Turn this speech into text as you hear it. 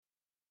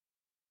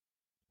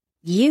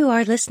You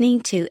are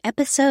listening to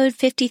episode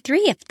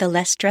 53 of the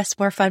Less Stress,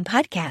 More Fun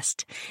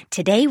podcast.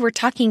 Today we're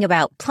talking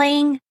about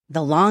playing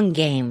the long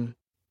game.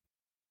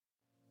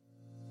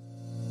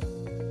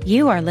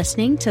 You are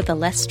listening to the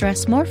Less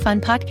Stress, More Fun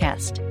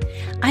podcast.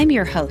 I'm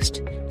your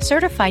host,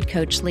 certified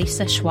coach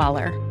Lisa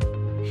Schwaller.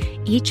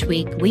 Each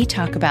week we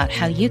talk about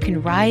how you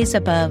can rise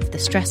above the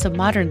stress of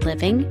modern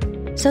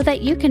living so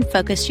that you can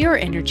focus your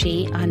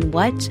energy on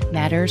what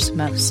matters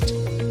most.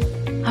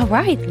 All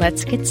right,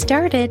 let's get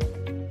started.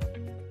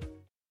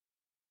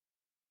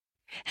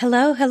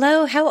 Hello,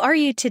 how are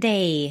you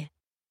today?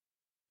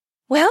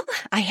 Well,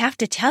 I have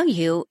to tell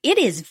you, it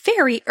is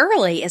very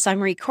early as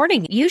I'm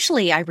recording.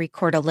 Usually I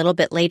record a little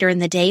bit later in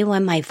the day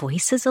when my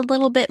voice is a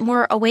little bit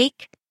more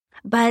awake,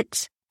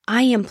 but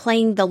I am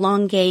playing the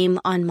long game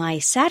on my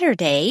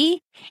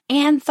Saturday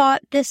and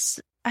thought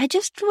I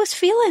just was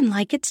feeling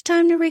like it's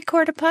time to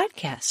record a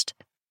podcast.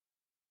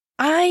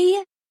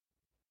 I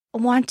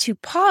want to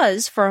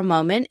pause for a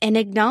moment and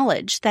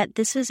acknowledge that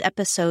this is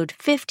episode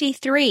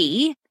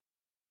 53.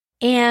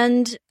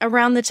 And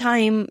around the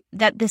time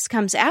that this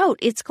comes out,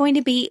 it's going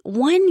to be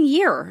 1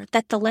 year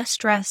that the Less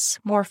Stress,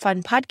 More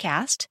Fun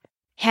podcast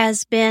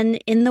has been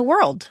in the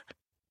world.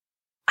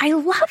 I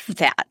love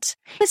that.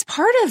 As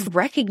part of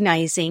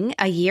recognizing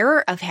a year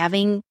of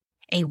having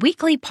a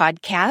weekly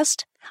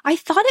podcast, I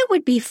thought it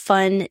would be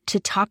fun to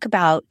talk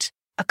about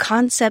a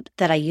concept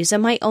that I use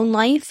in my own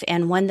life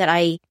and one that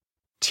I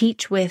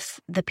teach with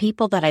the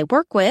people that I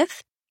work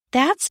with.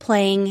 That's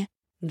playing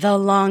the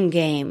long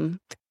game.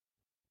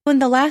 In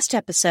the last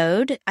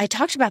episode, I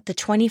talked about the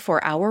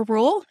 24-hour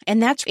rule,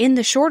 and that's in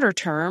the shorter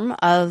term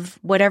of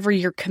whatever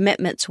your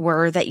commitments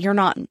were, that you're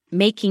not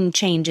making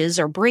changes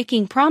or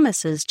breaking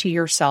promises to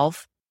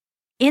yourself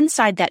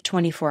inside that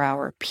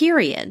 24-hour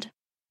period.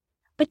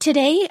 But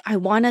today, I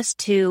want us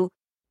to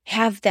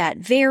have that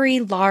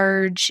very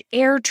large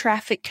air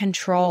traffic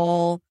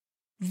control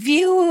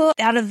view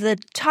out of the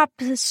top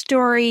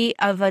story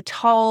of a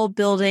tall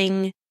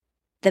building,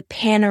 the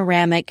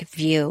panoramic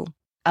view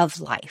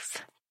of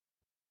life.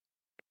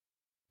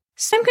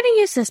 So I'm going to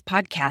use this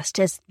podcast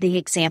as the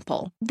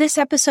example. This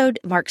episode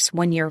marks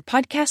 1 year of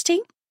podcasting.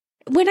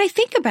 When I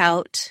think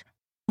about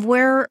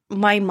where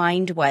my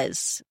mind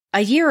was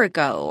a year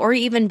ago, or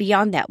even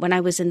beyond that, when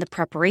I was in the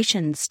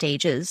preparation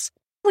stages,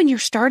 when you're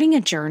starting a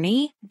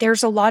journey,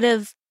 there's a lot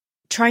of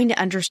trying to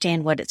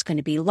understand what it's going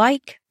to be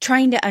like,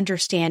 trying to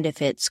understand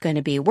if it's going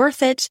to be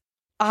worth it.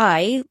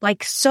 I,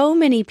 like so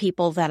many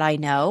people that I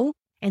know,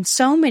 and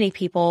so many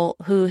people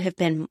who have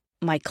been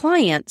my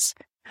clients,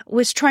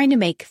 was trying to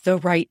make the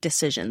right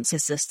decisions.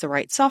 Is this the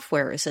right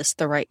software? Is this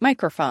the right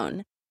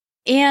microphone?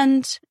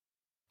 And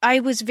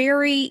I was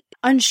very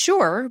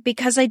unsure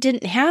because I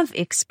didn't have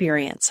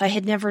experience. I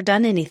had never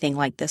done anything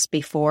like this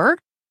before.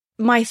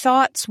 My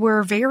thoughts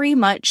were very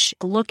much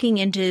looking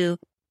into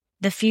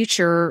the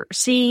future,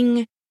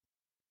 seeing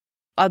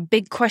a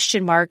big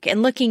question mark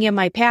and looking in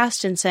my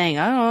past and saying,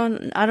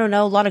 I don't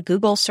know, a lot of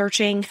Google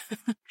searching,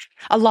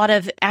 a lot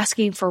of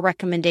asking for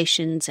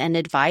recommendations and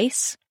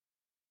advice.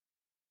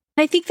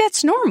 I think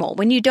that's normal.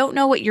 When you don't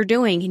know what you're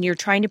doing and you're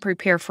trying to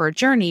prepare for a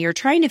journey, you're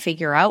trying to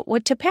figure out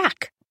what to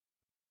pack.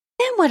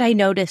 Then what I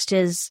noticed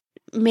is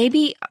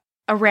maybe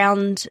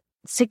around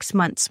 6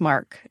 months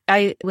mark,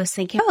 I was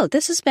thinking,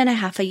 this has been a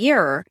half a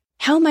year.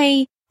 How am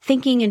I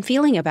thinking and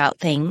feeling about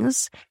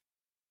things?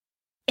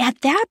 At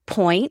that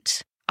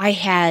point, I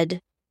had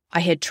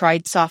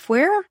tried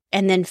software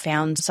and then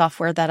found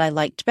software that I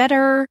liked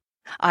better.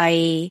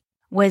 I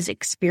was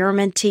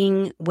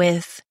experimenting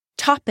with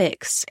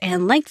topics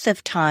and length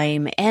of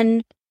time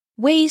and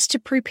ways to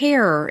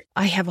prepare.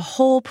 I have a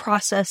whole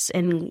process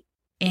in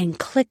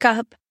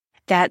ClickUp.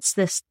 That's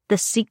the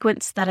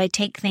sequence that I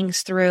take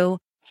things through.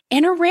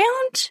 And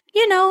around,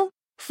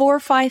 4,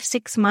 5,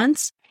 6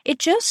 months, it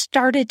just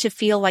started to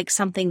feel like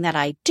something that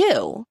I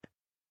do.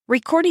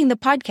 Recording the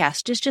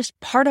podcast is just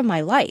part of my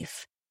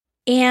life.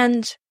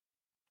 And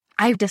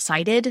I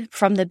decided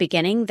from the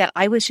beginning that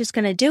I was just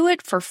going to do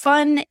it for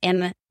fun,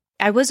 and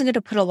I wasn't going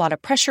to put a lot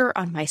of pressure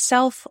on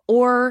myself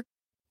or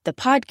the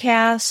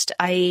podcast.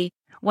 I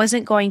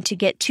wasn't going to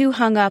get too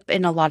hung up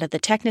in a lot of the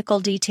technical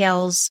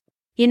details.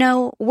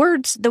 The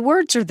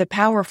words are the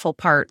powerful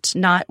part,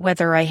 not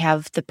whether I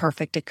have the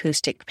perfect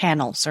acoustic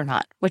panels or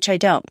not, which I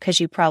don't, because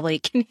you probably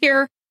can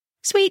hear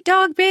sweet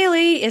dog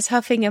Bailey is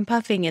huffing and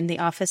puffing in the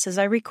office as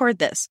I record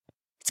this.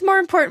 It's more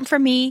important for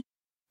me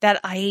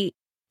that I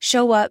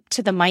show up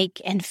to the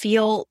mic and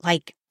feel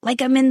like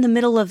I'm in the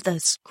middle of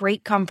this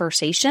great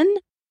conversation,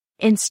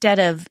 instead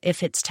of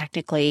if it's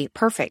technically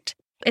perfect.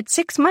 At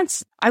 6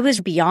 months, I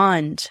was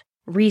beyond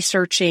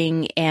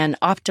researching and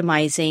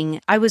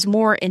optimizing. I was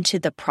more into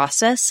the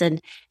process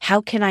and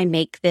how can I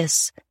make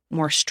this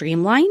more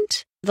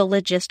streamlined, the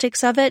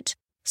logistics of it,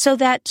 so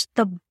that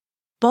the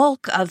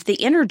bulk of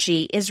the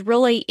energy is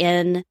really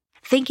in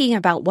thinking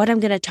about what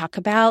I'm going to talk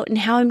about and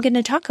how I'm going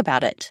to talk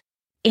about it.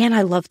 And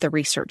I love the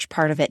research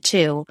part of it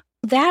too.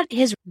 That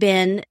has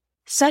been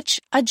such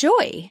a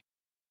joy.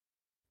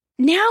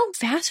 Now,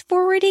 fast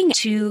forwarding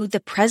to the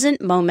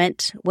present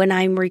moment when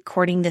I'm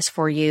recording this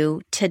for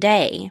you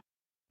today,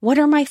 what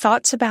are my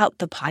thoughts about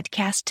the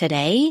podcast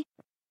today?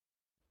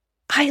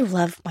 I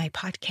love my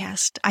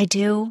podcast. I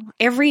do.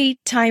 Every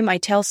time I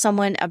tell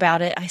someone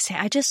about it, I say,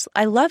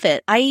 I love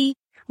it. I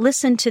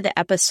listen to the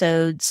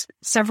episodes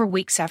several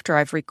weeks after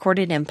I've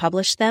recorded and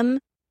published them,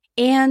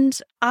 and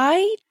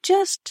I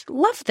just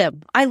love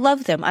them. I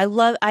love them.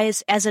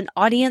 As an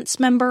audience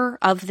member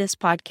of this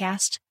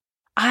podcast,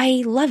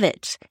 I love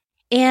it.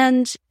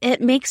 And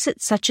it makes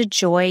it such a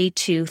joy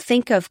to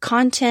think of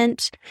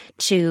content,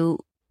 to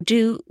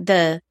do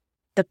the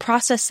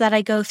process that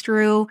I go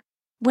through.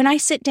 When I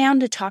sit down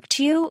to talk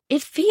to you,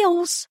 it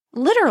feels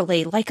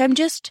literally like I'm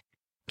just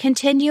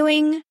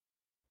continuing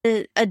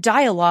a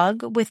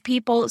dialogue with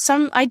people.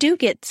 I do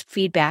get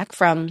feedback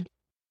from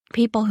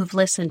people who've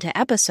listened to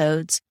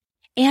episodes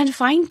and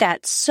find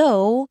that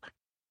so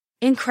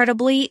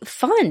incredibly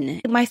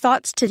fun. My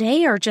thoughts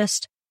today are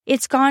just,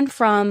 it's gone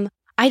from,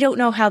 I don't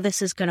know how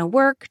this is going to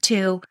work,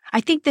 to,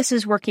 I think this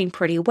is working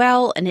pretty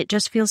well and it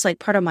just feels like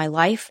part of my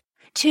life,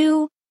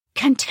 to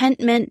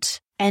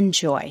contentment and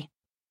joy.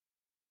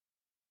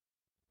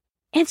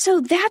 And so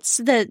that's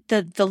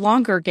the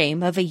longer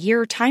game of a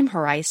year time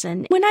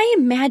horizon. When I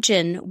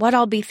imagine what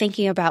I'll be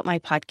thinking about my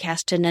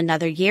podcast in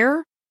another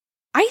year,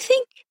 I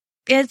think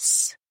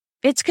it's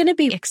going to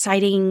be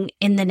exciting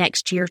in the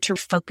next year to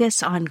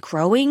focus on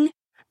growing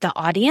the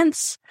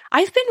audience.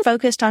 I've been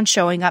focused on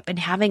showing up and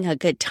having a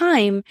good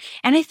time,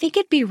 and I think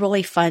it'd be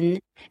really fun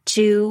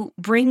to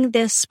bring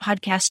this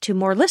podcast to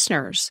more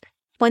listeners.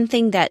 One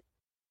thing that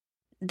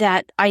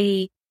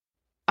I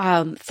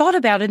thought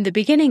about in the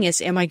beginning is,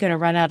 am I going to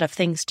run out of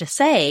things to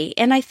say?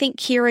 And I think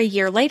here a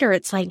year later,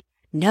 it's like,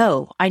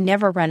 no, I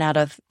never run out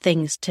of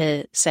things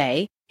to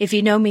say. If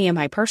you know me in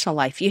my personal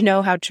life, you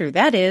know how true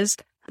that is.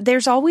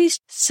 There's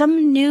always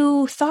some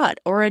new thought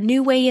or a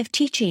new way of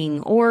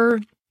teaching or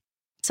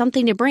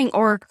something to bring,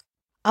 or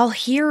I'll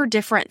hear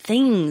different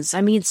things.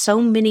 I mean,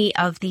 so many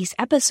of these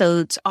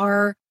episodes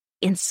are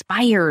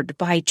inspired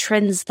by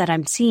trends that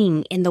I'm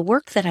seeing in the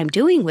work that I'm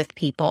doing with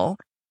people.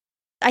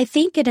 I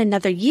think in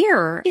another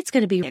year, it's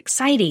going to be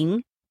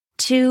exciting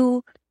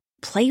to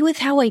play with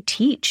how I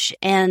teach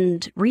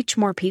and reach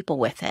more people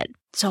with it.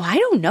 So I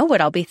don't know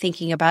what I'll be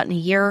thinking about in a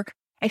year,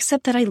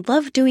 except that I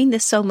love doing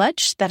this so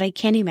much that I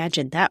can't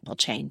imagine that will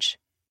change.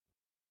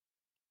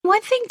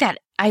 One thing that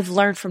I've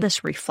learned from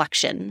this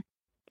reflection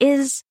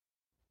is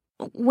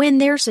when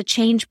there's a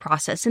change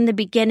process in the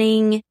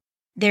beginning,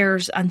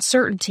 there's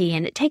uncertainty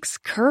and it takes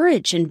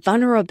courage and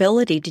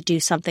vulnerability to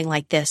do something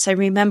like this. I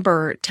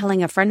remember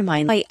telling a friend of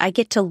mine, I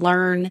get to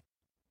learn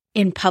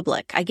in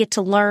public. I get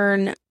to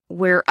learn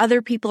where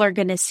other people are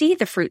going to see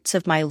the fruits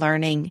of my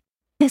learning.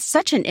 It's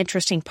such an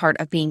interesting part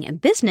of being in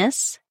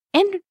business.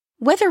 And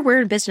whether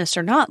we're in business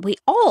or not, we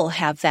all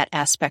have that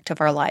aspect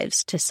of our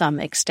lives to some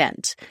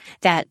extent,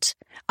 that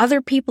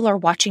other people are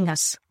watching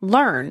us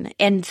learn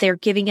and they're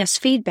giving us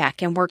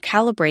feedback and we're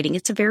calibrating.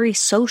 It's a very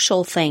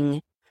social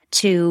thing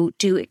to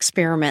do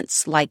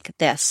experiments like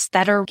this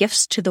that are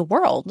gifts to the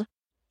world.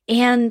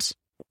 And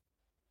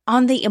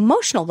on the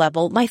emotional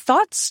level, my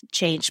thoughts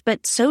changed,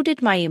 but so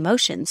did my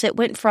emotions. It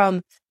went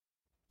from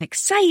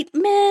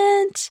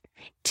excitement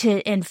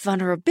and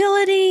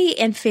vulnerability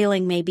and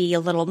feeling maybe a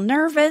little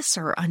nervous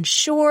or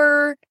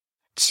unsure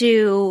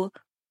to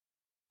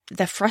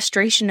the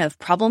frustration of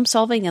problem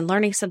solving and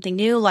learning something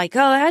new, like, oh,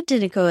 that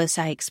didn't go as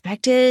I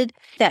expected.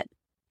 That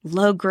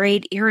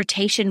low-grade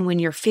irritation when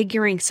you're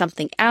figuring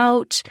something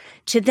out,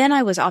 to then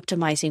I was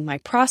optimizing my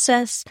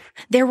process.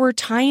 There were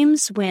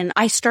times when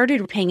I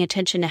started paying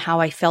attention to how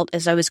I felt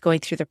as I was going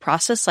through the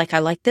process, like I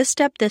like this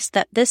step, this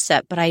step, this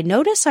step, but I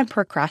notice I'm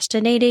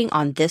procrastinating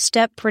on this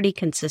step pretty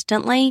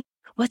consistently.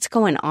 What's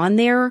going on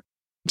there?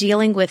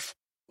 Dealing with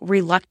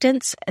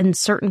reluctance in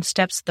certain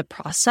steps of the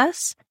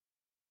process.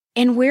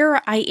 And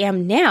where I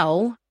am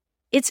now,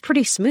 it's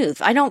pretty smooth.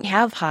 I don't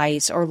have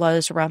highs or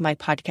lows around my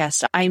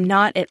podcast. I'm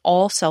not at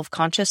all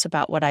self-conscious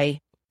about what I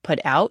put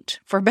out,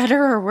 for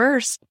better or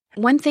worse.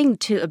 One thing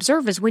to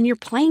observe is when you're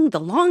playing the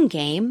long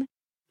game,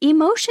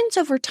 emotions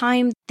over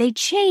time, they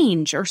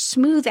change or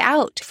smooth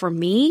out. For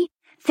me,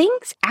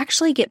 things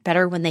actually get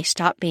better when they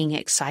stop being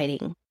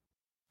exciting.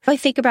 If I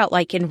think about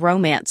like in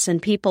romance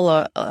and people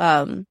are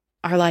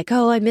like,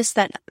 oh, I missed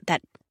that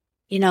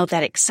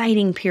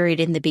exciting period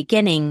in the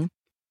beginning.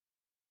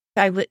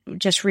 I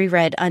just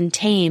reread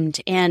Untamed,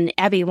 and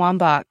Abby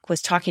Wambach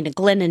was talking to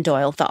Glennon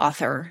Doyle, the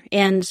author,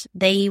 and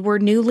they were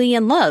newly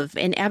in love.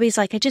 And Abby's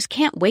like, I just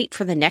can't wait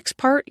for the next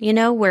part,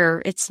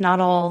 where it's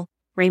not all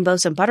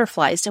rainbows and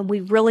butterflies. And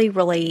we really,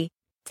 really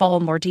fall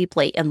more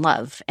deeply in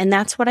love. And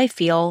that's what I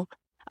feel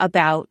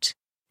about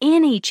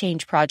any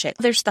change project.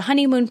 There's the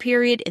honeymoon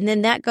period, and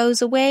then that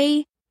goes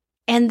away.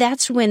 And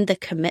that's when the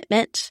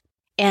commitment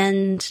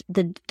and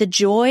the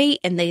joy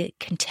and the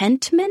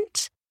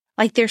contentment,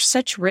 like there's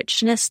such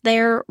richness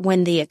there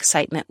when the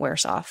excitement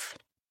wears off.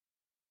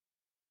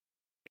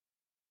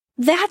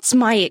 That's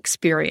my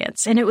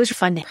experience, and it was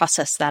fun to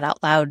process that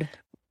out loud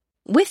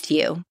with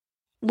you.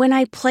 When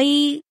I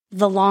play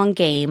the long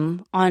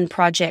game on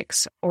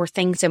projects or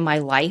things in my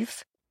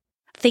life,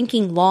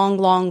 thinking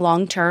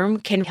long term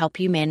can help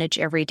you manage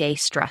everyday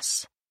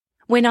stress.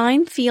 When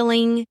I'm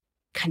feeling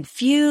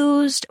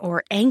confused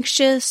or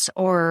anxious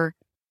or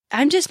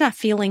I'm just not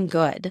feeling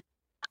good,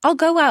 I'll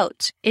go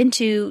out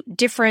into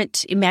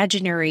different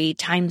imaginary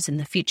times in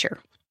the future.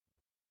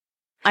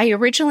 I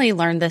originally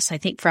learned this, I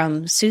think,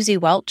 from Susie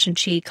Welch, and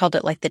she called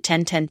it like the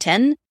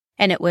 10-10-10.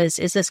 And it was,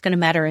 is this going to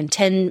matter in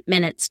 10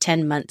 minutes,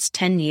 10 months,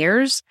 10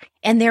 years?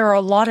 And there are a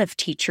lot of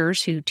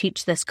teachers who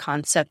teach this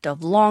concept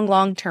of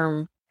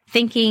long-term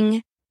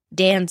thinking.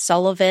 Dan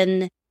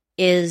Sullivan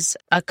is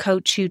a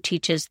coach who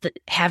teaches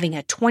having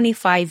a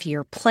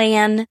 25-year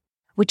plan,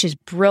 which is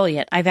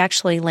brilliant. I've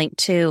actually linked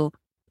to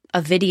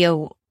a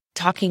video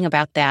talking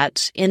about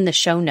that in the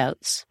show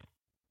notes.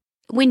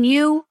 When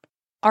you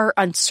are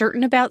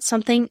uncertain about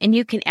something, and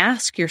you can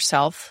ask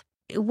yourself,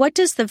 what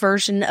does the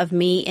version of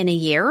me in a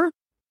year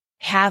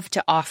have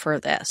to offer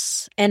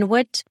this? And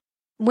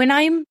when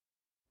I'm,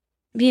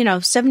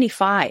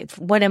 75,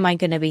 what am I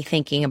going to be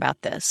thinking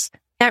about this?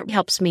 That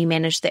helps me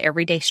manage the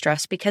everyday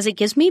stress because it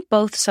gives me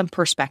both some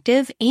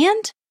perspective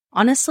and,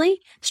 honestly,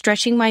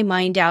 stretching my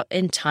mind out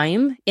in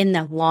time in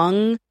the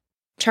long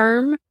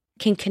term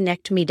can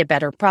connect me to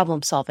better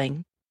problem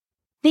solving.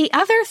 The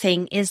other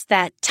thing is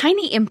that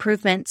tiny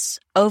improvements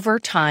over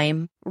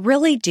time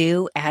really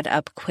do add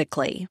up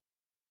quickly.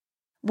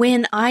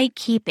 When I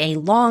keep a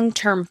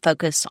long-term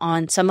focus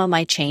on some of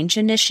my change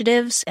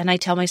initiatives and I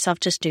tell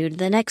myself just do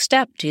the next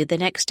step, do the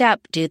next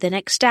step, do the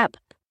next step,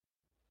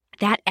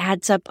 that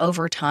adds up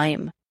over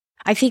time.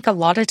 I think a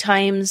lot of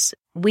times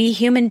we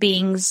human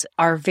beings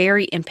are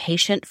very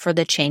impatient for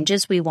the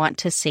changes we want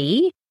to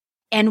see,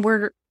 and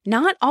we're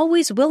not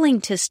always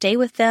willing to stay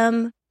with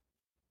them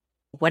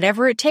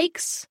whatever it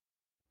takes,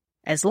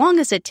 as long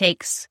as it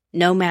takes,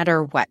 no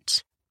matter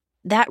what.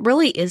 That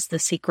really is the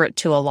secret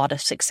to a lot of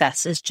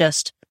success, is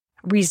just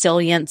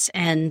resilience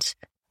and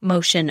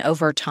motion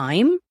over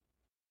time.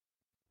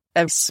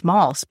 A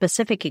small,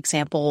 specific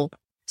example.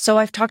 So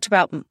I've talked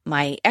about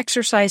my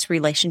exercise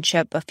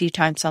relationship a few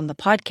times on the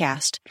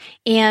podcast,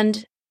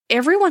 and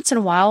every once in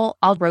a while,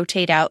 I'll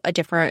rotate out a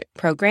different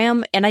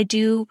program, and I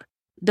do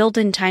build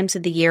in times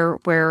of the year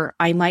where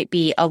I might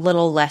be a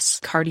little less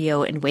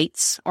cardio and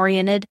weights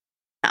oriented.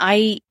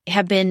 I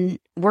have been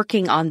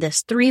working on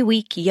this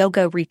 3-week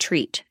yoga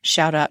retreat.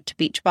 Shout out to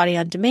Beachbody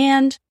On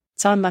Demand.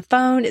 It's on my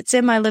phone. It's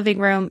in my living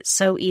room.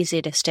 So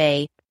easy to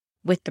stay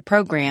with the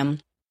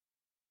program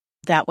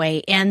that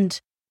way. And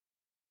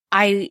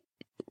I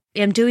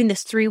am doing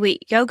this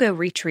 3-week yoga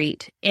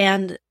retreat,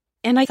 and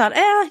I thought,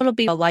 it'll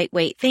be a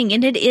lightweight thing.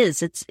 And it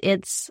is.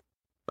 It's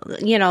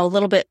a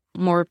little bit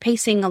more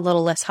pacing, a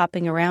little less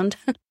hopping around.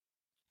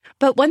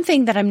 But one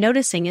thing that I'm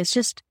noticing is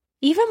just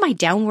even my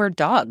downward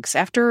dogs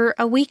after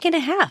a week and a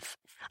half,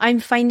 I'm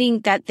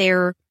finding that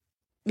there's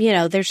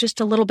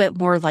just a little bit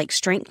more like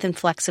strength and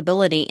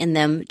flexibility in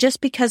them just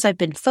because I've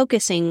been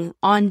focusing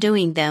on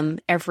doing them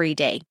every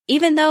day,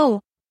 even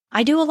though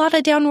I do a lot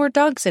of downward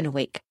dogs in a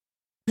week.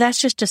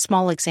 That's just a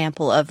small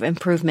example of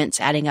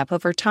improvements adding up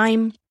over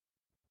time.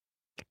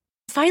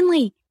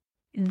 Finally,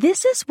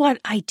 this is what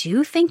I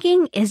do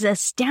thinking is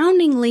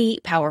astoundingly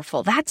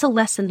powerful. That's a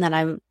lesson that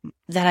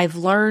I've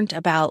learned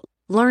about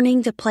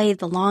learning to play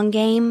the long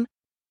game,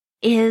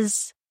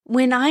 is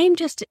when I'm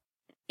just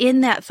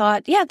in that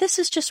thought, this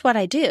is just what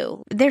I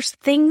do. There's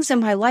things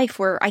in my life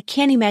where I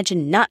can't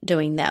imagine not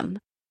doing them.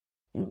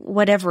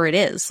 Whatever it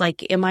is,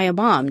 like, am I a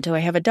mom? Do I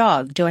have a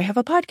dog? Do I have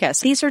a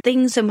podcast? These are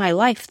things in my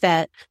life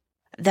that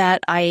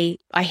I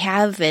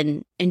have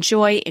and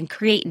enjoy and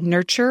create and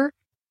nurture.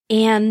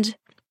 And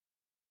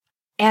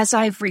as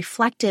I've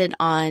reflected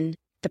on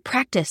the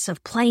practice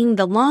of playing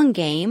the long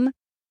game,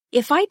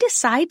 if I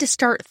decide to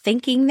start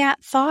thinking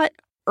that thought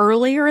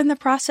earlier in the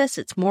process,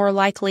 it's more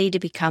likely to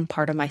become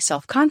part of my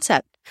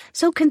self-concept.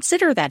 So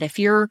consider that if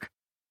you're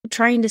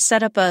trying to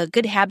set up a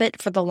good habit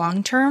for the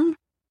long term,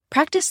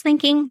 practice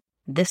thinking,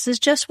 this is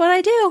just what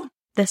I do.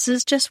 This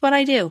is just what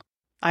I do.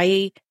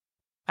 I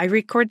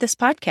record this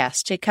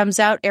podcast. It comes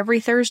out every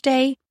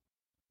Thursday,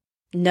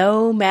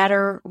 no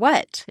matter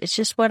what. It's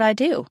just what I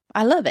do.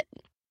 I love it.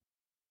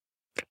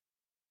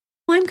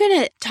 I'm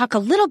going to talk a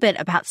little bit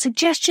about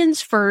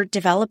suggestions for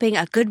developing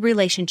a good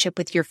relationship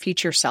with your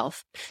future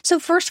self. So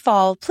first of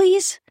all,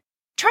 please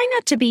try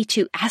not to be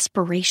too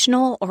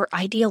aspirational or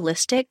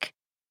idealistic.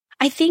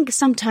 I think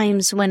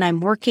sometimes when I'm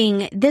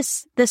working,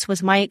 this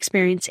was my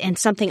experience, and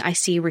something I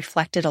see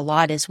reflected a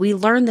lot is we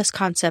learn this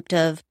concept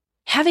of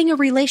having a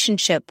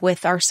relationship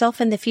with ourself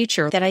in the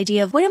future. That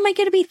idea of, what am I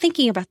going to be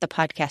thinking about the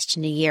podcast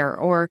in a year?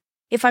 Or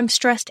if I'm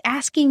stressed,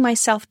 asking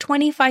myself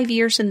 25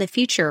 years in the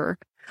future,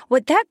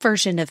 what that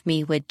version of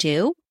me would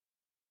do.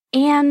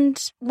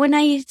 And when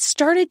I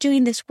started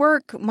doing this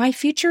work, my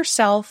future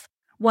self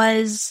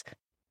was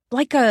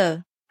like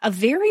a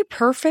very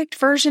perfect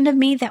version of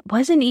me that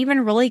wasn't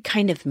even really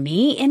kind of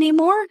me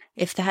anymore,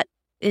 if that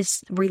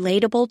is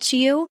relatable to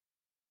you.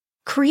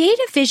 Create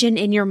a vision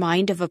in your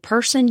mind of a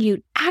person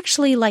you'd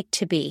actually like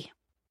to be.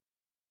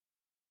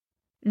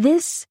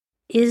 This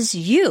is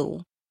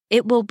you.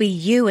 It will be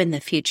you in the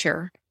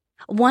future.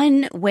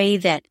 One way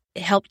that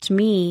helped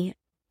me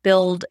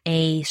build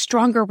a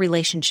stronger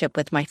relationship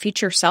with my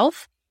future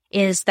self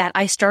is that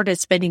I started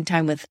spending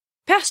time with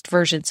past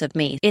versions of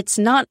me. It's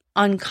not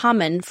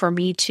uncommon for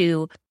me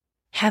to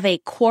have a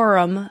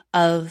quorum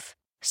of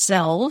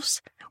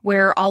selves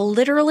where I'll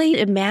literally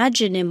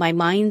imagine in my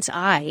mind's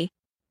eye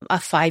a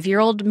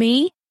 5-year-old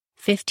me,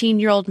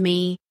 15-year-old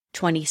me,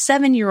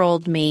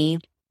 27-year-old me,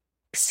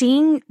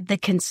 seeing the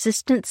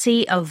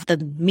consistency of the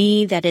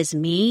me that is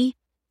me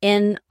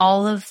in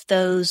all of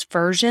those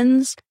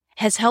versions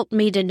has helped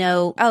me to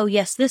know, oh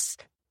yes, this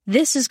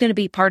is going to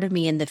be part of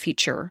me in the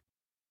future.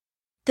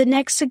 The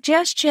next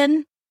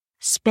suggestion,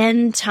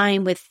 spend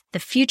time with the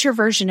future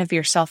version of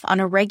yourself on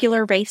a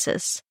regular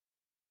basis.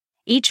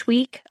 Each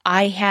week,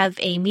 I have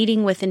a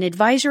meeting with an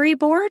advisory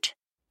board,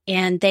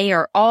 and they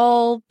are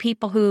all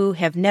people who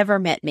have never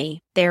met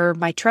me. They're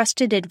my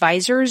trusted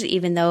advisors,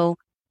 even though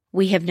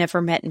we have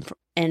never met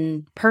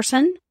in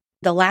person.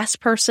 The last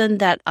person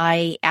that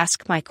I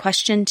ask my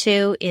question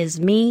to is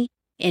me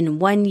in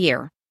 1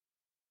 year.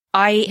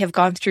 I have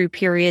gone through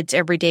periods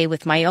every day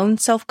with my own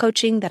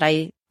self-coaching that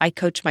I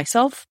coach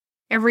myself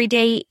every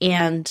day,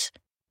 and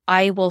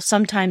I will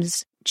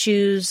sometimes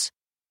choose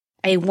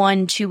a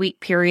 1-2 week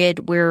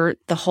period where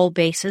the whole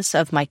basis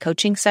of my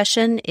coaching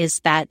session is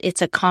that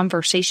it's a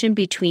conversation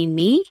between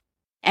me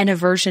and a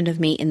version of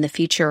me in the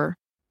future.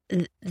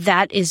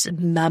 That is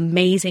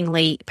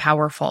amazingly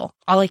powerful.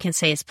 All I can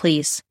say is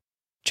please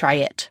try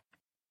it.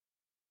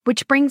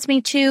 Which brings me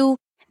to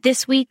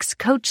this week's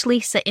Coach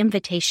Lisa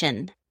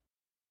invitation.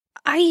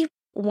 I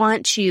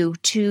want you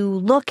to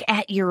look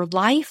at your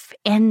life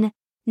and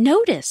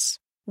notice,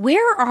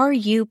 where are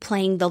you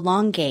playing the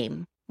long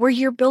game, where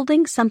you're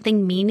building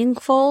something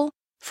meaningful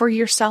for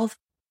yourself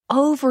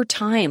over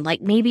time,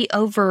 like maybe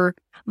over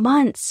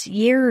months,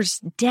 years,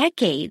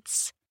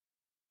 decades?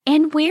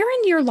 And where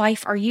in your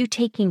life are you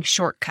taking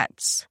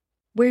shortcuts,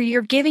 where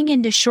you're giving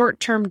into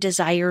short-term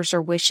desires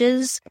or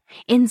wishes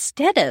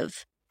instead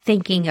of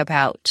thinking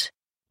about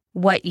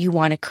what you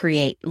want to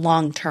create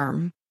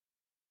long-term?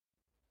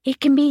 It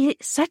can be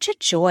such a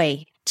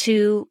joy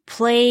to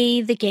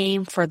play the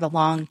game for the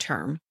long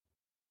term.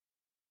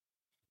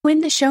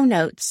 In the show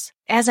notes,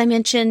 as I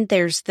mentioned,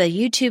 there's the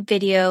YouTube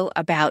video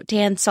about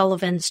Dan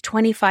Sullivan's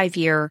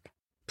 25-year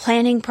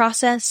planning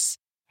process.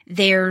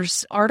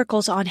 There's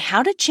articles on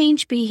how to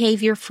change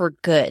behavior for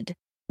good.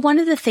 One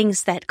of the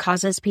things that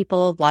causes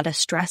people a lot of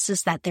stress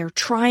is that they're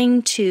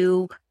trying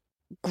to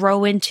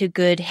grow into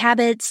good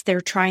habits.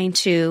 They're trying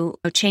to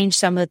change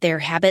some of their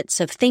habits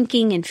of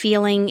thinking and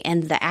feeling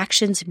and the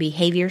actions and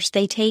behaviors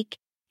they take,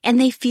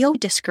 and they feel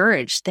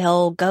discouraged.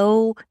 They'll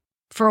go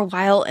for a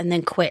while and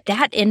then quit.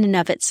 That in and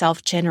of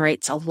itself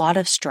generates a lot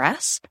of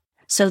stress.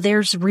 So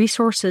there's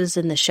resources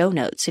in the show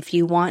notes if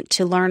you want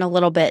to learn a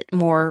little bit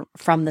more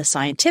from the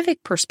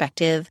scientific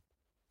perspective,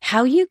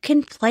 how you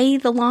can play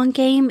the long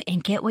game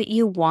and get what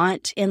you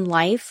want in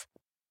life,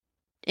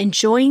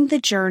 enjoying the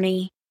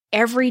journey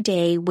every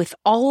day with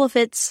all of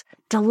its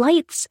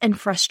delights and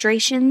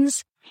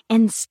frustrations,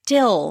 and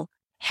still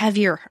have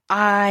your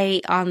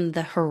eye on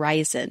the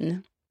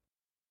horizon.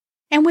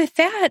 And with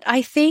that,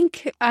 I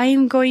think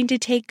I'm going to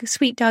take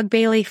Sweet Dog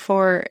Bailey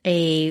for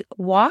a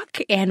walk,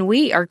 and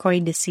we are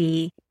going to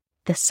see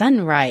the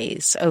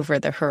sunrise over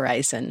the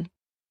horizon.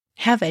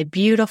 Have a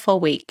beautiful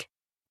week.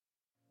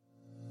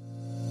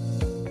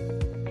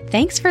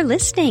 Thanks for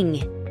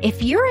listening.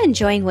 If you're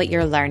enjoying what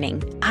you're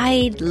learning,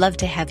 I'd love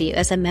to have you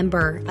as a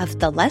member of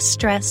the Less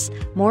Stress,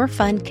 More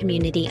Fun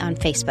community on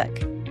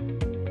Facebook.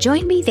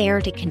 Join me there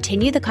to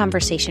continue the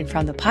conversation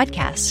from the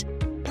podcast.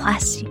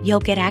 Plus, you'll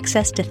get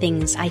access to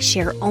things I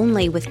share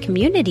only with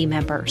community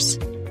members.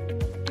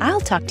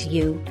 I'll talk to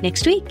you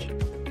next week.